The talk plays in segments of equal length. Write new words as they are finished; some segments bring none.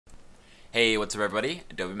Hey, what's up everybody?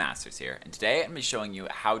 Adobe Masters here, and today I'm going to be showing you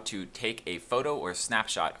how to take a photo or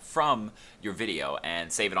snapshot from your video and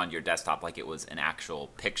save it on your desktop like it was an actual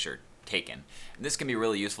picture taken. And this can be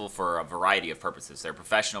really useful for a variety of purposes. There are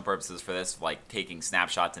professional purposes for this, like taking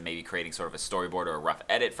snapshots and maybe creating sort of a storyboard or a rough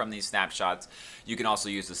edit from these snapshots. You can also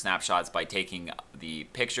use the snapshots by taking the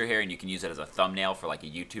picture here and you can use it as a thumbnail for like a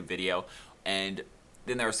YouTube video. And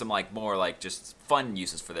then there are some more just fun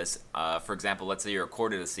uses for this. For example, let's say you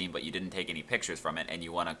recorded a scene but you didn't take any pictures from it and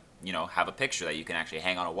you want to have a picture that you can actually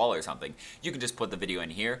hang on a wall or something. You can just put the video in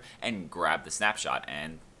here and grab the snapshot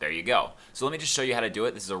and there you go. So let me just show you how to do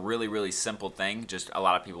it. This is a really simple thing, just a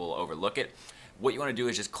lot of people will overlook it. What you want to do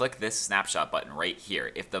is just click this snapshot button right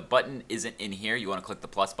here. If the button isn't in here, you want to click the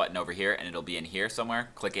plus button over here and it'll be in here somewhere.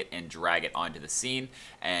 Click it and drag it onto the scene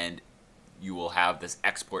and you will have this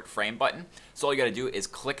export frame button. So all you gotta do is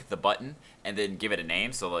click the button and then give it a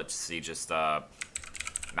name. So let's see, just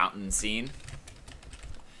mountain scene,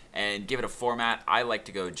 and give it a format. I like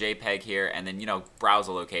to go JPEG here, and then browse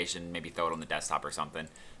a location, maybe throw it on the desktop or something.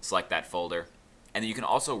 Select that folder, and then you can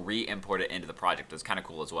also re-import it into the project. It's kind of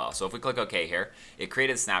cool as well. So if we click OK here, it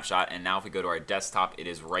created a snapshot, and now if we go to our desktop, it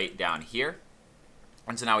is right down here.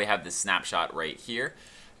 And so now we have this snapshot right here.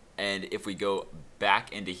 And if we go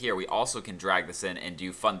back into here, we also can drag this in and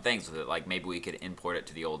do fun things with it. Like maybe we could import it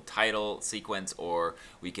to the old title sequence, or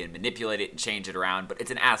we can manipulate it and change it around. But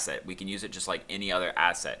it's an asset. We can use it just like any other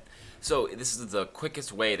asset. So this is the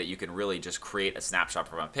quickest way that you can really just create a snapshot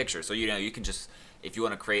from a picture. So you can just, if you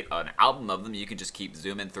want to create an album of them, you can just keep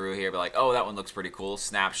zooming through here. Be like, oh, that one looks pretty cool.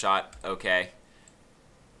 Snapshot, okay.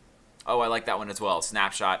 Oh, I like that one as well.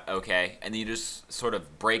 Snapshot, okay. And then you just sort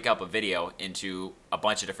of break up a video into a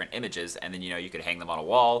bunch of different images, and then you could hang them on a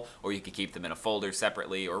wall, or you could keep them in a folder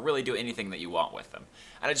separately, or really do anything that you want with them.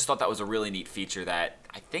 And I just thought that was a really neat feature that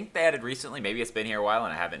I think they added recently. Maybe it's been here a while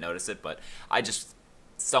and I haven't noticed it, but I just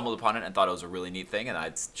stumbled upon it and thought it was a really neat thing, and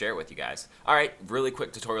I'd share it with you guys. Alright, really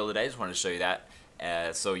quick tutorial today. Just wanted to show you that.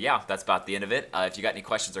 So yeah, that's about the end of it. If you got any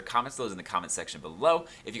questions or comments, those in the comment section below.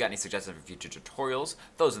 If you got any suggestions for future tutorials,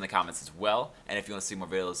 those in the comments as well. And if you want to see more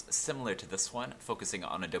videos similar to this one, focusing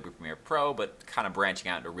on Adobe Premiere Pro, but kind of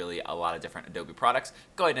branching out into really a lot of different Adobe products,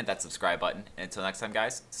 go ahead and hit that subscribe button. And until next time,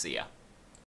 guys, see ya.